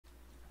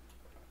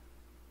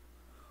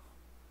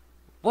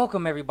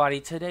Welcome everybody.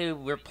 Today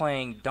we're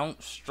playing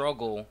Don't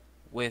Struggle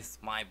with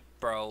my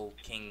bro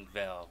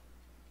KINGVELL.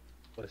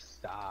 What's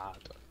up?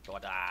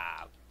 What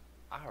up?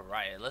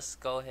 Alright, let's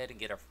go ahead and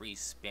get a free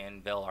spin.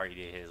 Bell already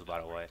did his,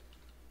 by the way.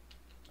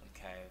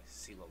 Okay,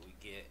 see what we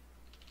get.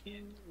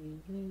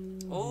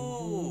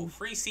 Ooh,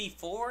 free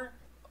C4?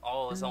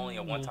 Oh, it's only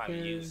a one-time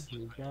use.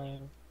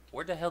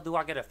 Where the hell do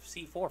I get a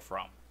C4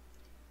 from?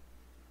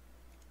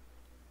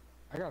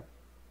 I got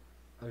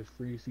a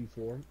free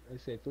C4. I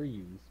said 3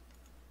 use.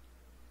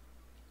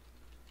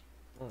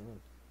 I don't know.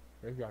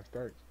 Maybe I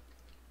start.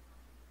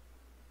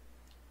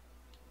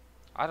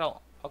 I don't.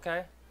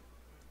 Okay.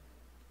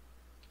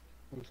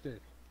 What's this?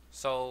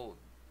 So,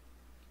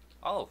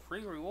 oh,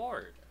 free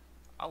reward.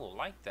 I will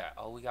like that.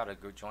 Oh, we gotta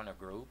go join a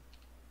group.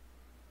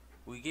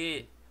 We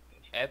get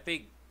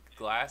epic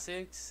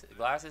glasses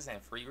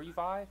and free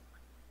revive.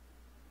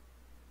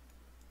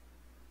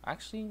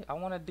 Actually, I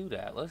want to do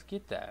that. Let's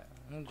get that.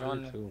 I'm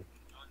joining the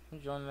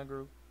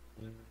group.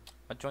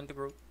 I joined the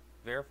group.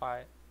 Verify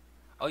it.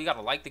 Oh, you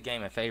gotta like the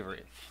game and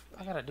favorite.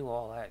 I gotta do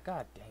all that.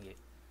 God dang it.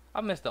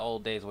 I miss the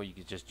old days where you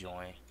could just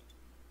join.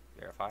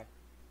 Verify.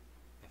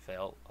 It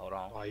failed. Hold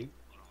on. Like.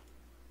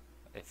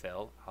 It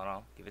failed. Hold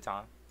on. Give it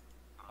time.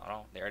 Hold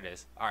on. There it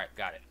is. Alright,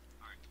 got it.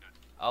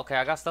 Okay,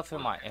 I got stuff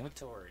in my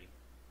inventory.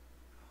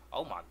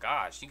 Oh my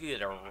gosh, you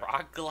get a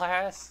rock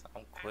glass?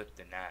 I'm quick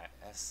than that.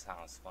 That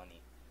sounds funny.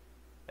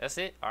 That's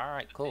it?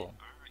 Alright, cool.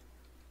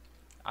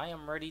 I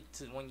am ready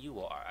to when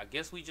you are. I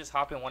guess we just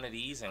hop in one of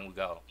these and we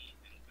go.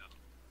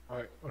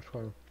 Alright, let's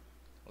go.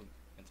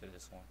 Into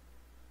this one.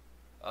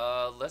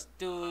 Let's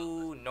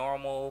do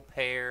normal,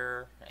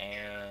 pair,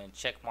 and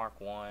check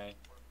mark 1.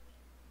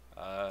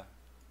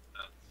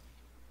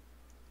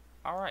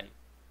 Alright.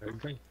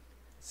 Everything.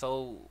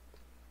 So,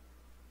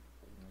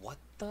 what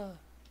the?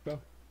 Go.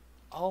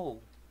 Oh.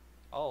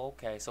 Oh,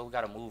 okay. So we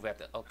gotta move at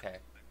the, okay.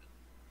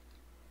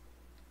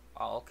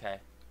 Oh, okay.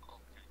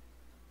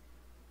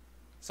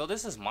 So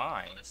this is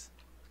mine.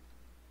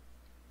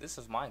 This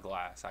is my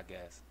glass, I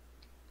guess.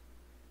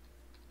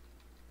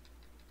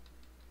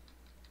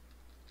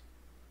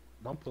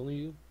 I'm pulling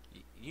you.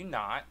 You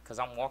not, cause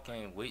I'm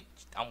walking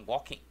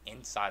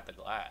inside the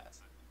glass.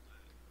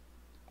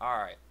 All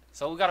right,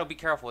 so we gotta be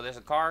careful. There's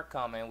a car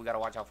coming. We gotta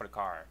watch out for the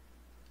car.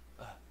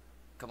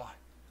 Come on.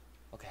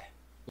 Okay.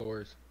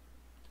 Doors.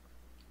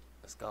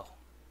 Let's go.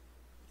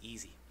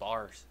 Easy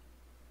bars.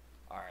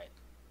 All right.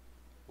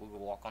 We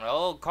will walk on the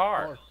old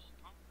car.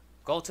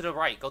 Go to the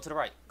right. Go to the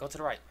right. Go to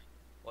the right.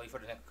 Wait for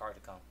the next car to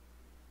come.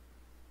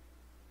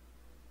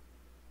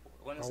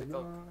 When does it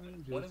go?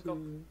 When does it go?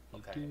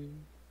 Okay.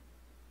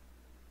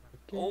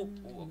 Oh,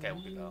 okay,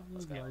 we can go.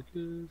 Let's go.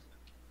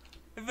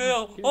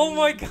 Bill, oh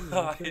my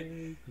god.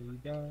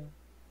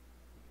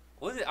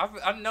 What is it?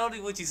 I know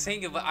what you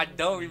singing, but I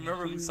don't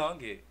remember who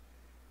sung it.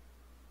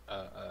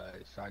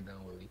 Shotgun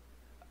Willie.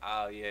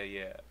 Oh,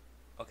 yeah.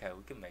 Okay,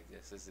 we can make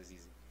this. This is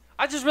easy.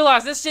 I just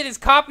realized this shit is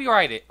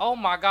copyrighted. Oh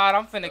my god,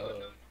 I'm finna...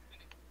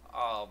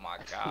 Oh my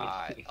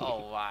god.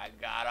 Oh my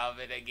god, I'm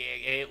finna get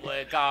hit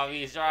with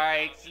copy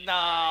strikes.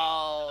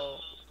 No.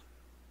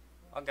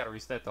 I gotta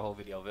reset the whole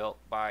video, Bill.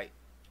 Bye.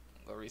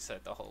 I'm gonna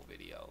reset the whole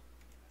video.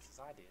 As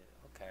I did.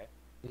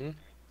 Okay.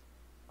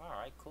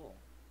 Alright, cool.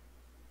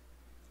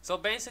 So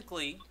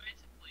basically,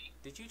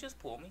 did you just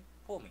pull me?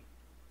 Pull me.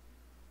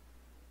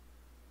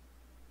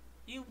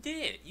 You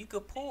did. You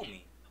could pull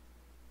me.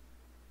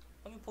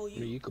 Let me pull you. I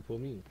mean, you could pull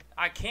me.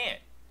 I can't.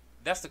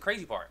 That's the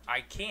crazy part. I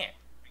can't.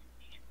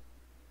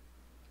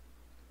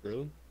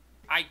 Really?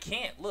 I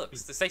can't. Look.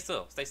 Stay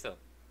still. Stay still.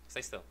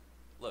 Stay still.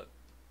 Look.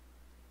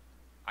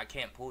 I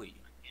can't pull you.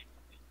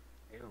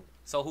 Damn.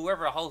 So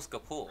whoever a host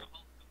could pull.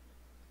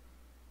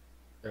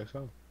 Yes,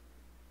 so.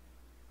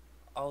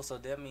 Oh, so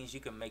that means you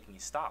can make me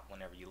stop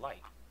whenever you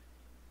like.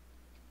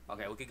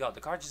 Okay, we could go.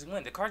 The car just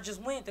went. The car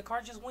just went. The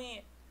car just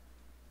went.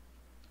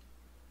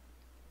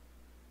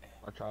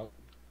 Watch out.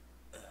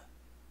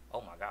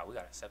 Oh my god, we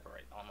gotta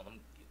separate. Oh, no,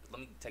 let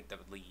me take the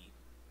lead.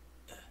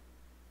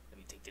 Let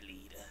me take the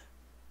lead.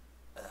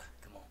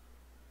 Come on.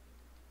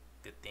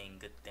 Good thing,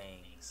 good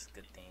things,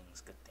 good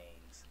things, good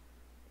things.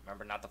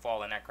 Remember not to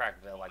fall in that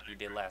crackville like you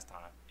did last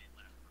time.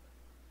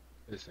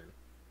 Listen.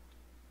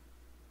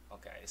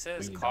 Okay, it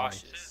says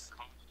cautious.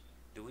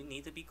 Do we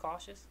need to be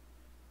cautious?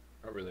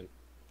 Not really.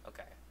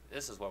 Okay,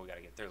 this is what we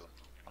gotta get through.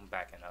 I'm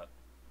backing up.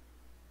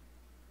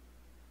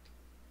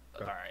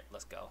 Okay. Alright,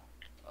 let's go.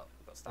 Oh,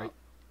 we'll go stop. Right.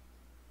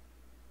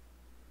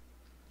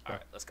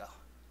 Alright, let's go.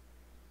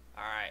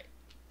 Alright.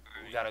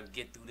 We gotta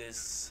get through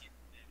this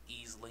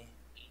easily.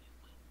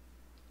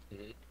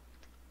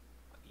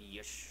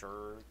 Yes,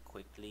 sure.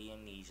 Quickly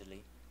and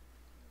easily.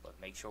 But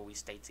make sure we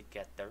stay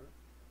together.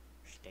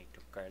 Stay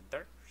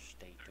together.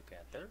 Stay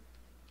together.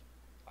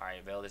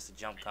 Alright, Vel, there's a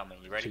jump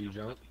coming. You ready? So you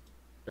jump?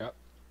 Yep.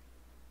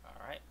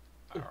 Alright.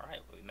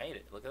 Alright, we made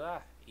it. Look at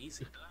that.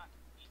 Easy.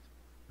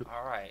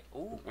 Alright.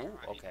 Ooh,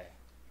 okay.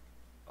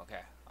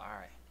 Okay,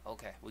 alright.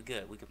 Okay, we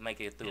good. We can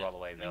make it through all the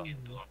way, Vel.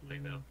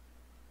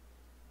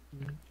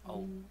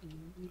 Oh,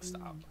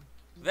 stop.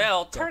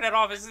 Vel, turn it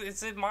off.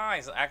 It's in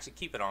mine. So actually,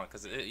 keep it on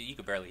because you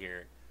can barely hear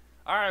it.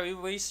 All right, we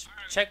reached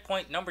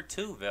checkpoint number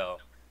 2, Vel.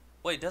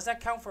 Wait, does that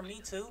count for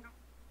me too?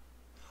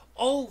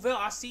 Oh, Vel,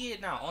 I see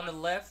it now. On the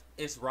left,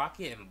 it's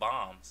rocket and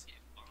bombs.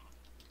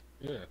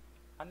 Yeah.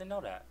 I didn't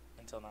know that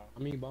until now.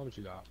 How many bombs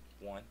you got?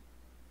 1.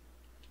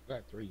 I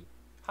got 3.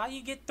 How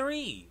you get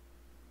 3?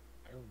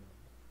 I don't know.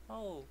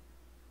 Oh,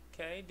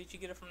 okay. Did you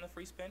get it from the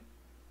free spin?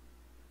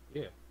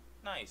 Yeah.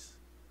 Nice.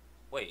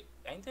 Wait,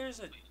 ain't there's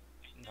a...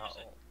 No.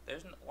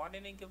 There's no... Why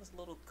didn't they give us a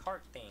little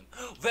cart thing?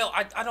 Vel,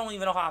 I don't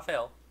even know how I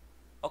fell.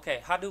 Okay,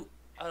 how do...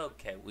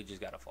 Okay, we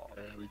just gotta fall.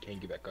 We can't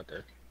get back up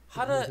there.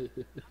 How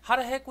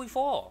the heck we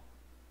fall?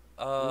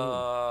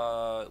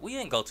 We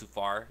didn't go too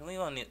far. We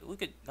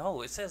could...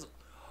 No, it says...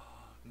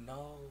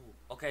 No.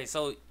 Okay,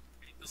 so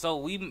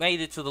we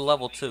made it to the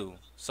level 2.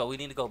 So we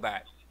need to go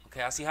back.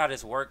 Okay, I see how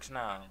this works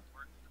now.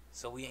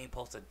 So we ain't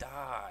supposed to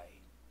die.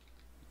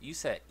 You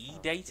said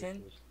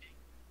Dayton?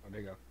 Oh,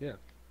 there you go. Yeah.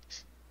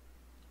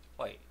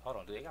 Wait, hold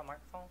on. Do they got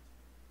microphones?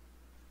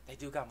 They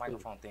do got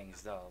microphone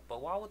things though.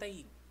 But why would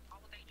they?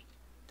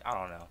 I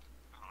don't know.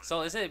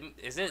 So is it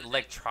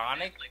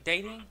electronic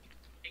dating?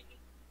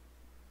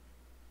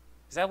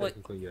 Is that what?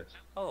 Technically, yes.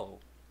 Oh,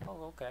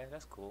 okay.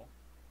 That's cool.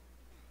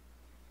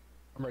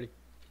 I'm ready.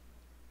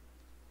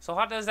 So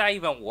how does that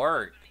even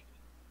work?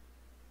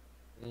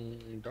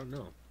 Don't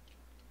know.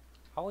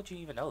 How would you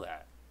even know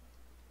that?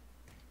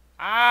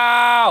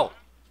 Ow!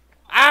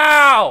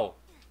 Ow!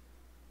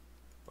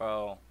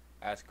 Bro,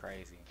 that's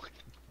crazy.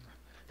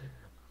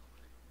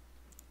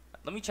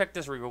 Let me check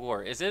this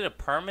reward. Is it a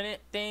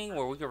permanent thing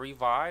where we can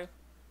revive?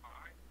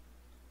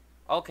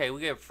 Okay,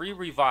 we get free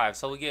revive.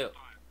 So we get...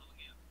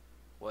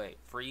 Wait,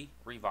 free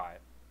revive.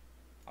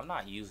 I'm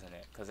not using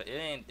it because it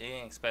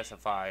ain't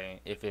specifying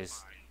if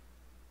it's,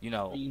 you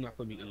know... You're not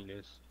going to be in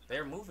this.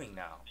 They're moving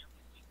now.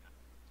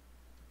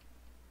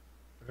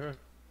 Uh-huh.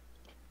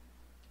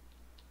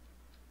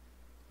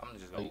 I'm gonna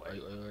just go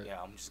wait. Wait.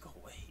 Yeah, I'm just gonna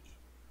wait.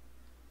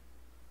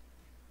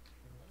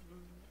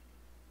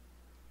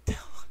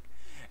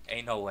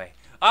 Ain't no way.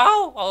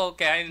 Oh,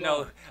 okay. I didn't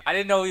know. I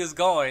didn't know he was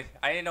going.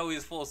 I didn't know he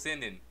was full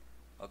sending.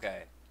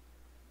 Okay.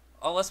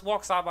 Oh, let's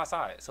walk side by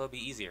side, so it'll be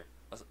easier.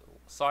 Let's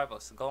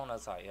go on the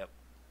other side. Yep.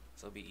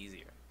 So it'll be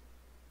easier.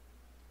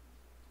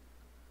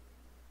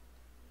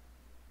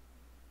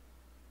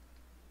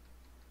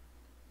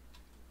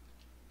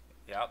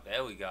 Yep.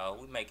 There we go.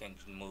 We making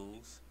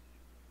moves.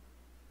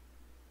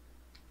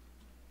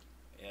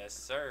 Yes,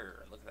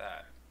 sir. Look at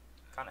that.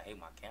 Kind of hate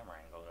my camera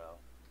angle though.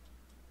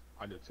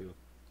 I do too.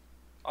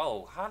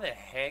 Oh, how the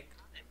heck?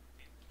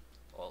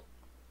 Well,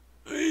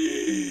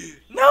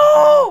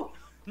 no,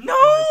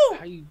 no.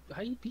 How you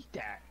beat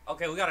that?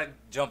 Okay, we gotta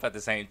jump at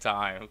the same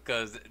time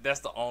because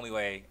that's the only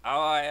way.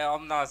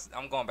 I'm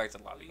going back to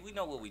the lobby. We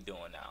know what we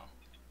doing now.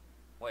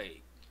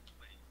 Wait,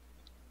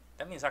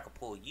 that means I could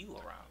pull you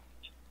around.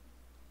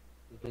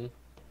 Mhm.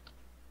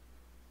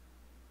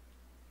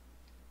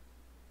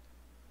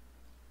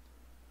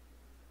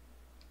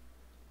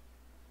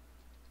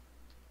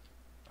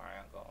 All right,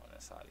 I'm going on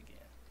this side again.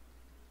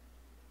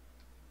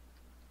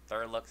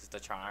 Third luck is the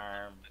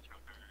charm.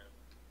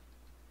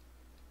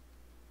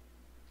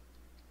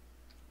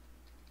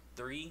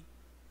 3.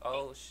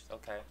 Oh,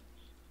 okay.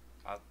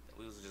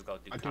 We was just gonna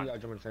do. I think I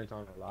jumped at the same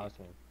time as the last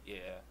one.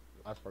 Yeah.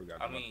 Last part got.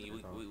 I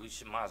mean, we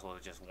should might as well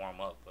just warm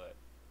up, but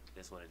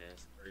this what it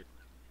is.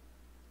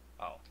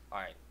 Oh, all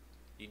right.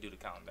 You do the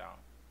countdown.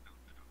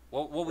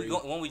 What we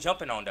when we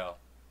jumping on though?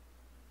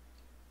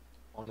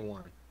 On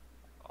 1.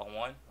 On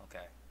 1?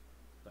 Okay.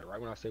 Like right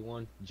when I say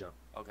 1, jump.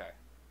 Okay.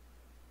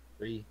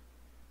 3,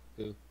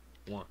 2,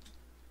 1.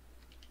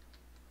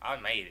 I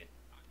made it.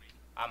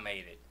 I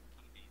made it.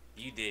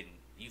 You didn't.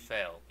 You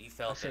failed. You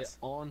failed I said this.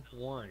 on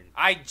 1.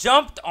 I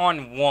jumped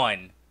on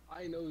 1. I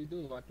didn't know what he was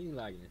doing. My thing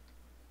lagging.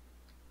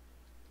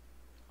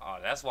 Oh,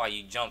 that's why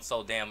you jumped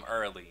so damn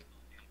early.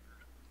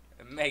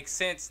 It makes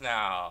sense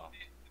now.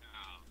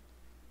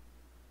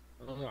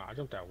 I don't know. I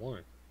jumped at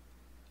 1.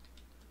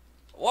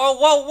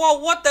 Whoa!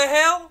 What the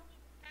hell?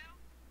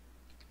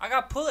 I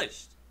got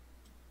pushed.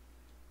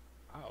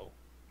 Ow.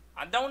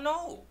 I don't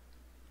know.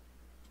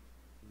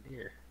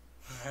 Here.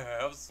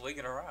 I'm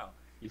swinging around.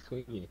 He's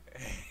swinging.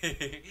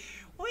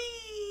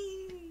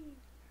 Whee!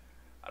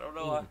 I don't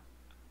know.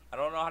 I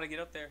don't know how to get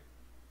up there.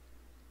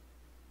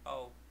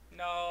 Oh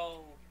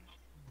no!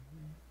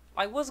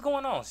 Like, what's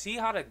going on? See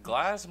how the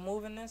glass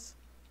moving this?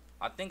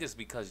 I think it's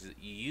because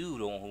you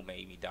the one who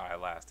made me die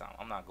last time.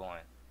 I'm not going.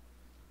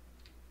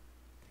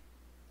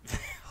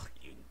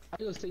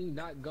 I was saying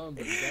not going,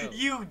 but go.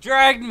 You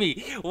dragged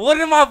me. What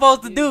am I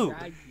supposed to do?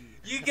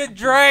 You can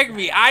drag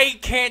me. I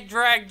can't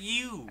drag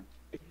you.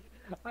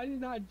 I did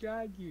not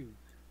drag you.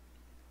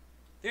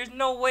 There's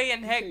no way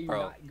in heck,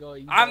 bro.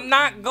 Going, I'm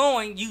not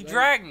going. You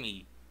dragged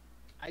me.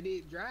 I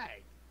didn't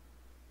drag.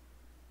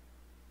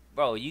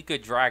 Bro, you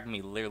could drag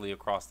me literally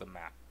across the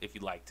map if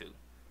you'd like to.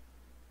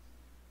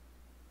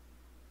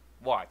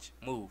 Watch.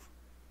 Move.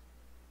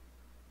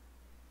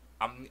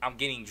 I'm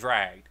getting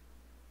dragged.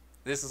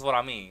 This is what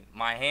I mean.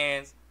 My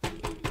hands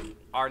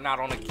are not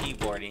on the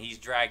keyboard and he's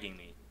dragging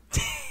me.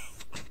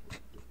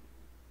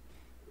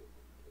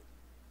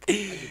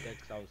 did that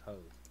because I was hoe.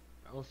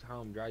 I don't see how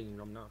I'm dragging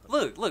and I'm not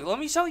hoe. Look, let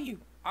me show you.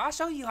 I'll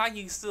show you how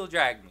you still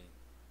drag me.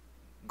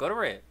 Go to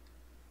red.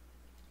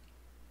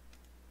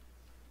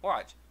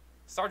 Watch.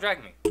 Start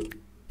dragging me.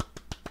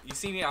 You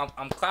see me?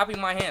 I'm clapping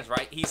my hands,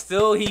 right? He's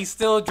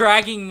still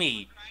dragging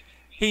me.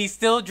 He's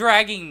still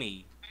dragging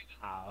me.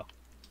 Ow.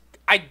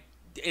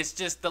 It's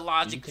just the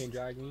logic. You can't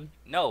drag me?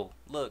 No,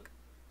 look.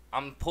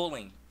 I'm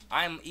pulling.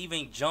 I'm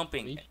even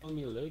jumping. You told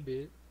me a little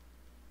bit.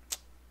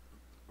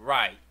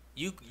 Right.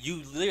 You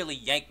literally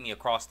yanked me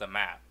across the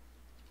map.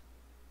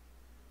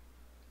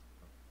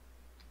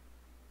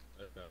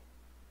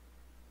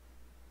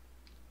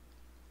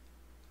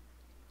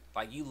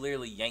 Like, you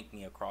literally yanked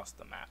me across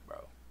the map,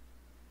 bro.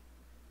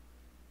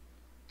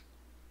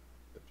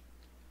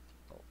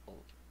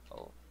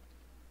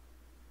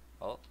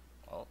 Oh.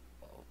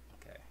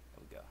 Okay, here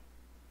we go.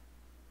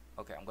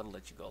 Okay, I'm gonna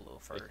let you go a little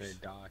first. They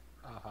finna die.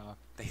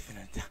 They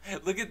finna die.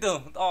 Look at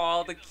them.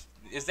 Oh,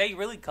 is they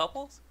really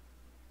couples?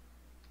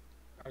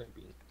 Gotta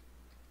be.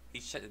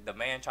 The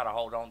man tried to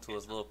hold on to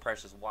his little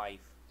precious wife.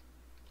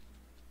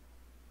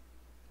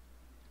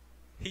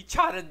 He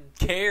tried to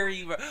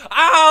carry her.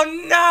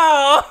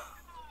 Oh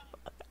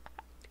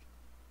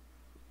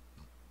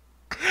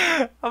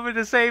no! I'm in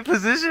the same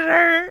position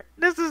her.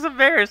 This is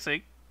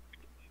embarrassing.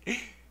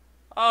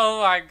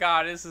 Oh my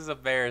god, this is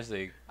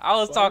embarrassing. I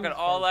was talking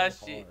all that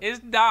shit.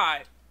 It's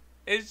not.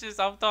 It's just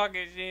I'm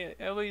talking shit.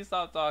 And we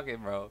stop talking,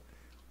 bro.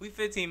 We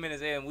 15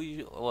 minutes in.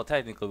 Well,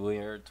 technically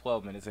we're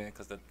 12 minutes in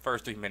because the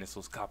first 3 minutes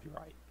was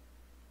copyright.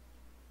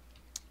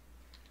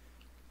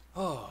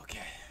 Oh, okay.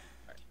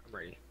 Alright, I'm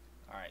ready.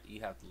 Alright,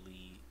 you have to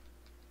lead.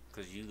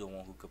 Because you the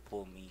one who could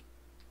pull me.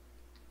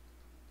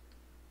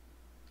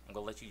 I'm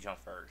going to let you jump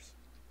first.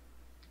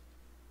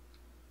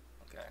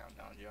 Okay, I'm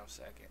going to jump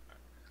second.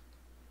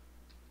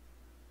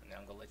 And then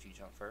I'm going to let you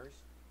jump first.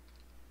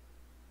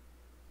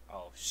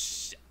 Oh,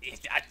 shit.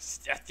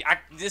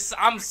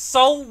 I'm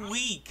so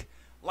weak.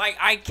 Like,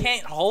 I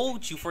can't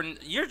hold you for...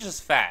 You're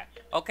just fat.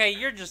 Okay,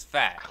 you're just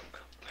fat.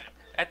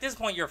 At this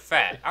point, you're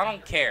fat. I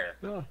don't care.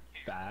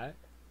 Fat?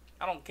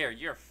 I don't care.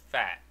 You're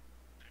fat.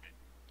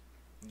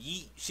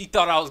 Yeet. She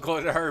thought I was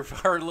going to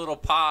her little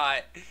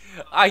pod.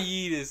 I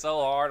yeeted so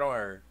hard on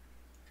her.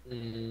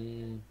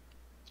 Mm.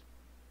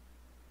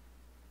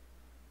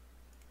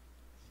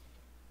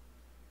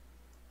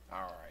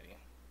 Alrighty.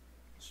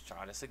 Let's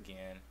try this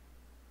again.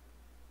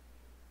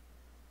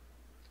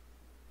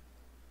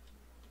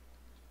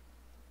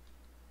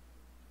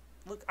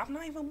 Look, I'm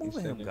not even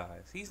moving him,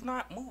 guys. He's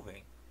not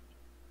moving.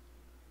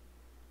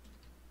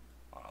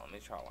 Hold on, let me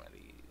try one of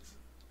these.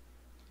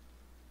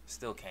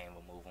 Still can't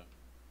even move him.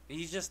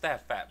 He's just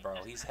that fat,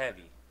 bro. He's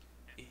heavy.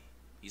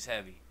 He's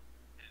heavy.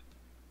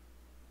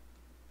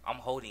 I'm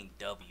holding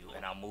W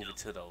and I'll move it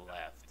to the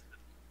left.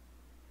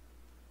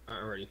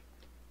 Alright, ready.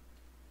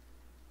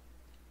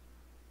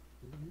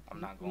 I'm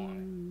not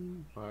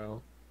going.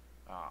 Well.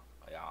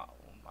 Yeah,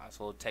 might as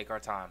well take our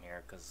time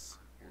here because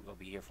we're going to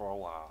be here for a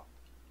while.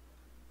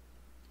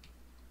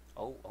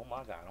 Oh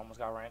my god, I almost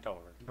got ran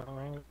over.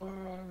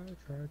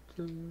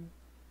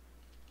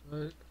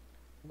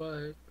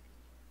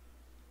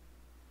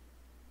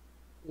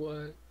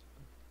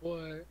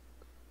 What?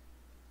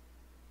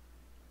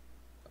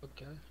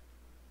 Okay.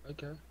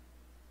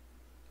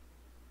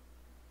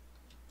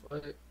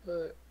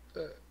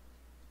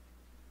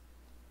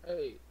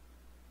 Hey.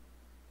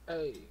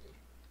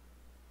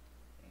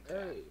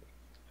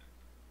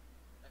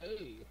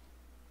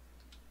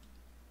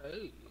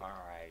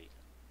 Alright,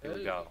 here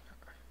we go.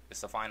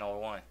 It's the final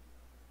one.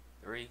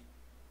 3,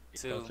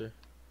 2,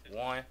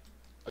 1.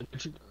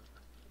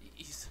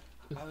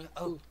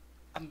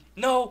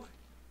 No!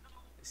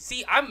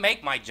 See, I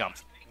make my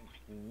jumps.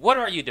 What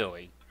are you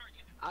doing?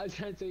 I was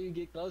trying to you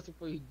get closer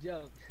before you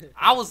jump.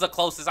 I was the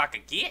closest I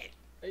could get.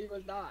 No, you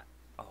was not.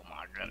 Oh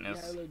my goodness.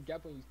 You had a little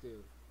gap on you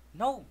still.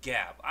 No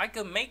gap. I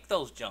can make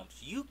those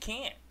jumps. You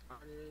can't.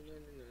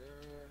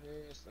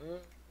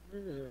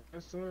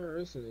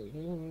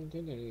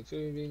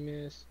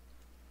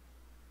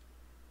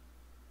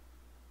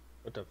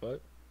 What the fuck?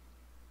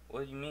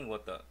 What do you mean,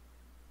 what the?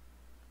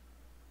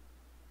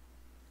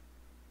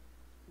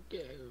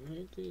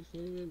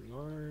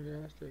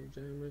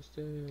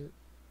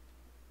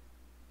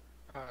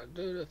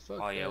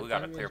 Oh yeah, we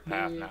got a clear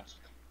path now.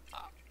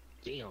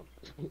 Damn.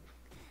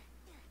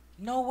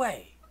 No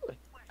way.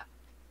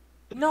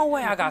 No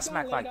way I got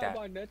smacked like that.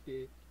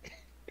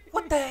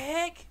 What the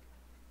heck?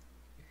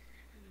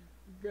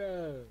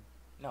 Bro.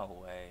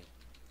 No way.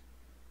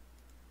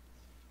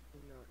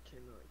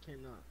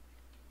 Cannot.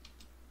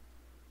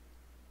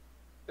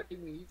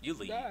 You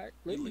leave.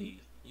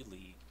 You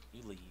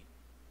leave.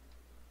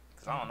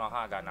 Cause I don't know how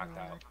I got knocked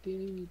out.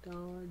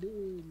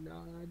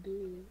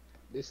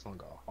 This song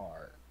go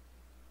hard.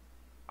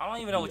 I don't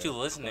even know what you're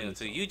listening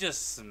to. You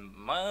just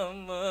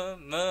mama.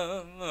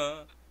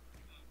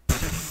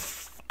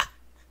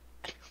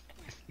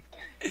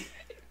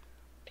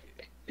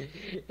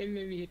 It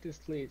made me hit the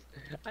sleeves.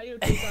 I am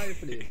too sorry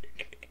for this.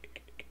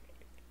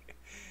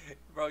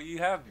 Bro, you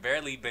have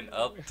barely been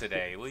up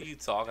today. What are you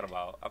talking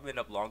about? I've been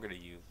up longer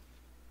than you.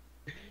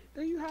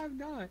 No, you have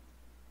not.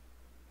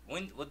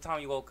 What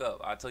time you woke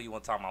up? I'll tell you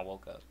what time I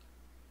woke up.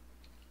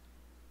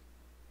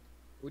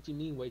 What you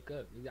mean wake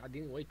up? I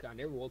didn't wake up. I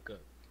never woke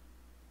up.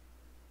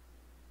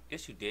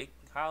 Yes, you did.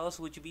 How else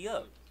would you be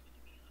up?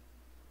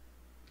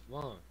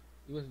 Mom,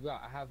 you must be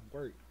out. I have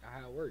work. I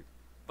have work.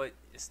 But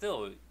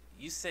still,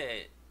 you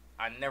said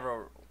I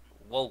never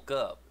woke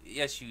up.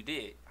 Yes, you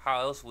did.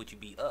 How else would you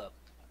be up?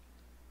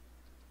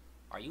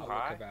 Are you I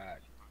high? woke up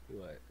at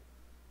what?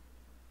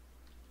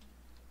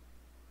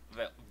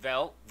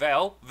 Vel.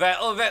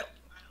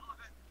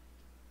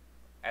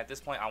 At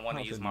this point, I want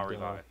to How's use it my be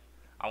revive.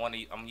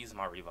 I'm using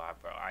my revive,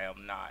 bro. I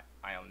am not.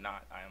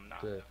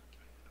 Good.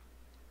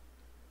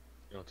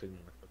 You don't take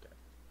more. Okay.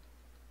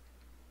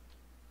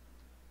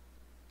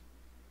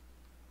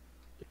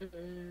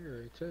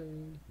 Take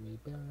me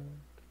back.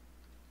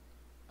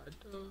 I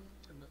don't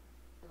know.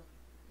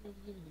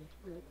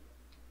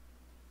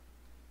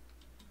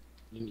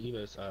 He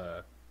was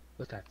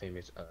what's that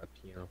famous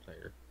piano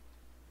player?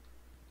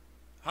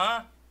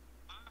 Huh?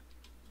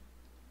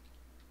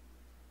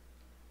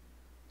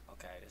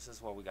 Okay, this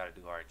is where we gotta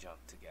do our jump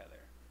together.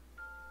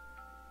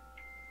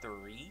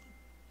 3,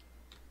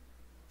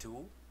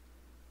 2,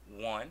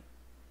 1,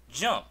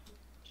 jump.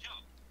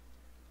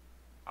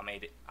 I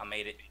made it.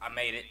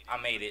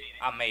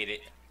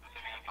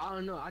 I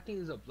don't know. I think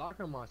there's a block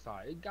on my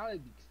side. It gotta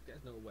be.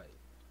 There's no way.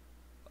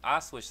 I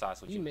switch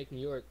sides with you. You making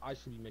yours? I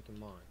should be making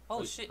mine. Oh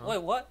wait, shit! Huh?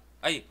 Wait, what?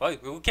 Hey, wait.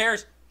 Who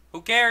cares?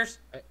 Who cares?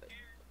 Hey,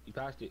 you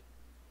passed it.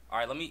 All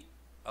right, let me.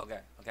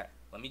 Okay.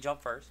 Let me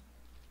jump first,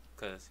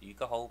 cause you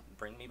could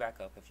bring me back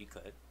up if you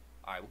could.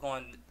 All right, we're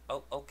going.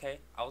 Oh, okay.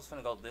 I was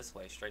gonna go this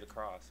way, straight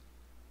across.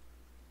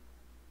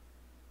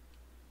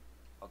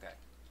 Okay.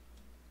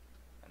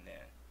 And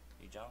then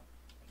you jump,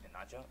 and then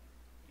I jump.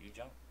 You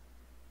jump.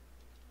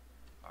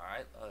 All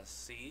right. Let's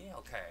see.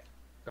 Okay.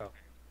 Go.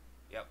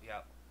 Yep.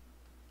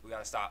 We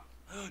gotta stop.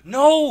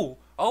 No!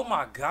 Oh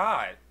my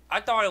god.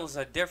 I thought it was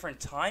a different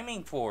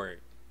timing for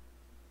it.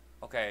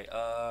 Okay,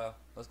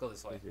 let's go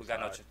this way. We got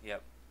no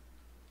yep.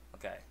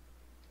 Okay.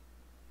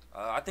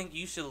 I think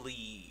you should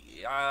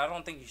leave. I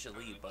don't think you should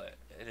leave, but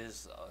it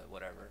is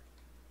whatever.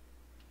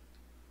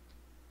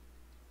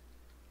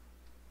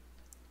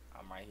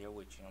 I'm right here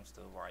with you. I'm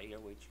still right here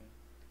with you.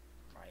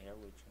 I'm right here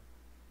with you.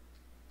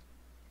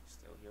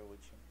 Still here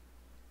with you.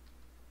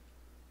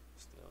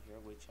 Still here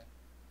with you.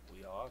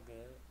 We all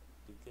good.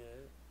 We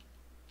good.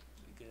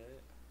 We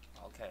good.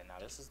 Okay, now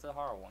this is the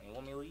hard one. You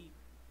want me to lead?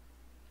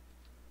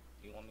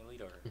 You want me to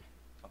lead or?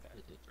 Okay.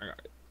 I got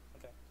it.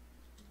 Okay.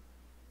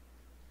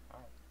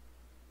 Alright.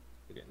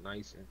 Take it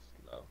nice and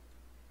slow.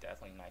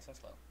 Definitely nice and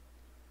slow.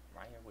 I'm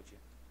right here with you.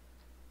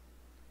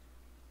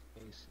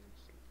 Nice and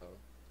slow.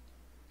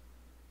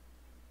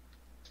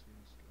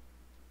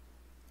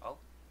 Oh,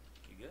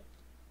 you good?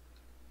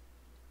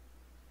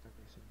 Nice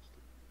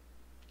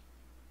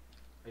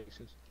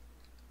and slow.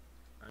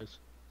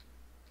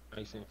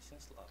 Nice and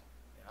slow.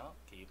 You know,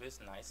 keep it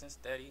nice and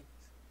steady,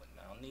 but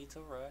no need to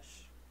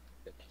rush.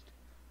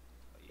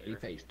 Stay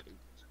paced.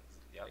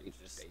 Yep,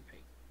 just stay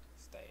paced.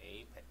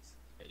 Stay paced.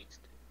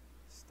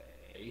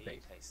 Stay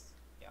paced.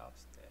 Yep,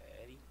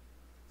 steady.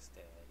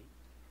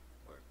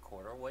 We're a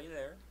quarter way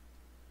there.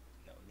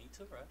 No need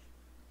to rush.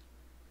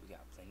 We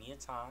got plenty of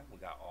time. We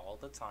got all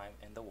the time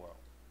in the world.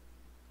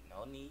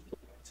 No need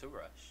to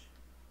rush.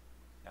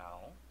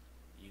 Now,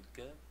 you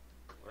good?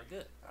 We're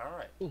good.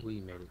 Alright. Ooh, we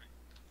made it.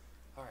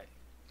 Alright.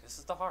 This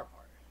is the hard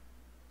part.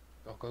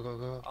 Go.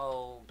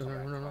 Oh,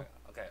 No.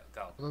 Okay,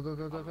 go.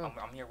 Go.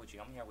 I'm here with you.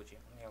 Go.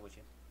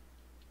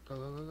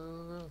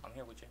 Go. I'm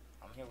here with you.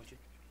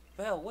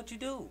 Bell, what'd you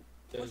do?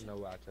 There's no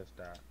way I touched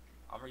that.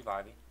 I'm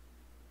reviving.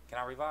 Can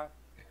I revive?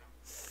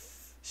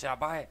 Should I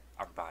buy it?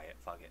 I'll buy it.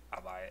 Fuck it.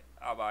 I'll buy it.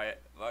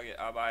 Fuck it.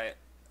 I'll buy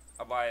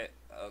it.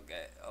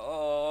 Okay.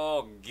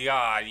 Oh,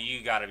 God.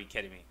 You gotta be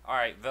kidding me.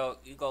 Alright, Vel,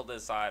 you go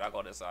this side. I'll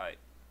go this side.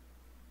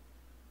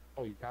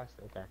 Oh, you passed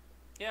it? Okay.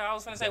 Yeah, I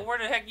was gonna say, where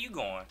the heck you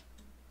going?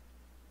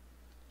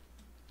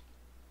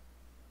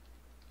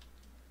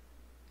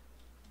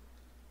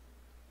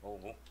 Oh,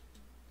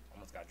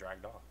 almost got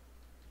dragged off.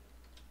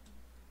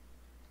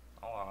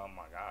 Oh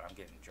my god, I'm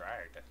getting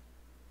dragged.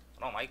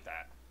 I don't like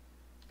that.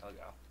 There we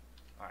go.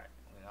 Alright,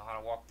 we know how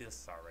to walk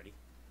this already.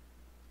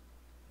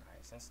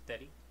 Nice and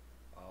steady.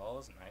 Oh,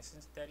 it's nice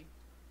and steady.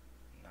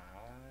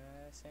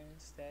 Nice and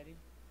steady.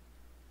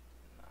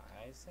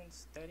 Nice and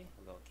steady.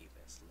 We're gonna keep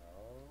it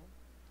slow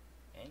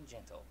and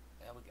gentle.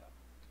 There we go.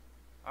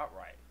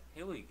 Alright,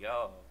 here we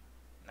go.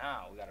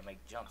 Now we gotta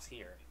make jumps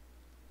here.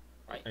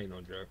 Right? Ain't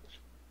no jumps.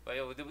 But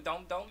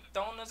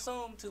don't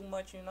assume too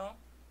much, you know.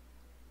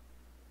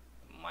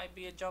 Might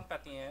be a jump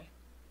at the end.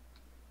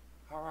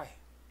 Alright.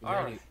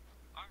 Alright.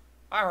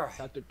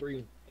 Chapter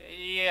 3.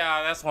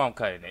 Yeah, that's why I'm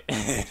cutting it.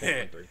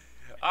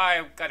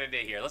 I'm cutting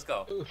it here. Let's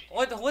go.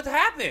 What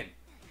happened?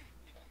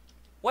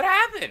 What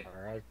happened?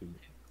 Alright.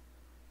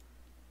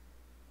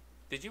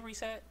 Did you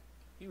reset?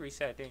 You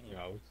reset, didn't you?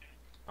 No.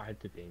 I hit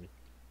the thing.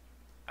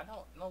 I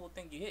don't know what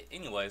thing you hit.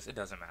 Anyways, it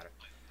doesn't matter.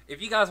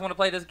 if you guys want to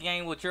play this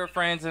game with your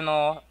friends and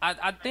all,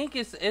 I think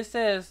it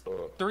says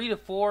 3 to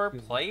 4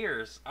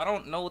 players. I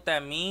don't know what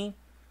that means.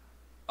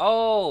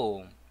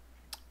 Oh,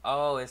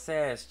 it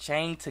says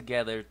chain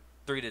together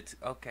 3 to 2.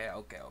 Okay,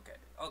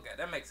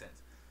 that makes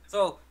sense.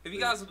 So if you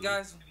guys,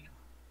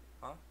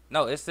 huh?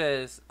 No, it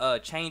says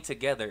chain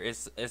together.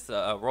 It's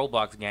a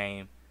Roblox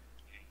game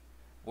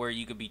where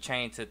you could be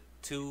chained to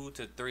 2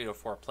 to 3 to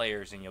 4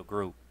 players in your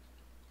group.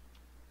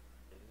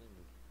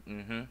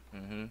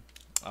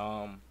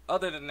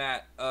 Other than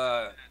that,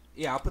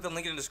 yeah, I'll put the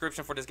link in the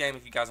description for this game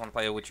if you guys want to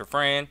play it with your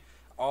friend.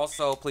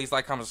 Also, please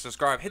like, comment,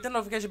 subscribe. Hit the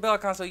notification bell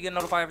icon so you get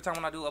notified every time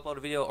when I do upload a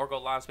video or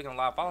go live. Speaking of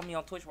live, follow me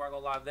on Twitch where I go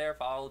live there.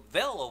 Follow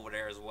Vell over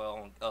there as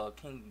well,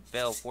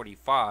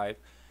 KINGVELL45.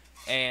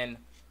 And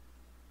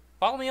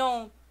follow me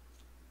on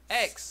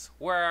X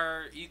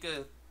where you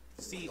can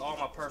see all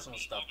my personal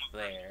stuff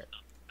there.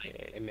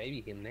 And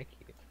maybe him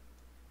naked.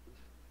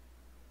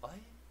 What?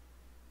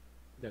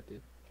 That's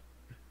it.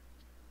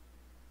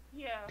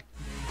 Yeah.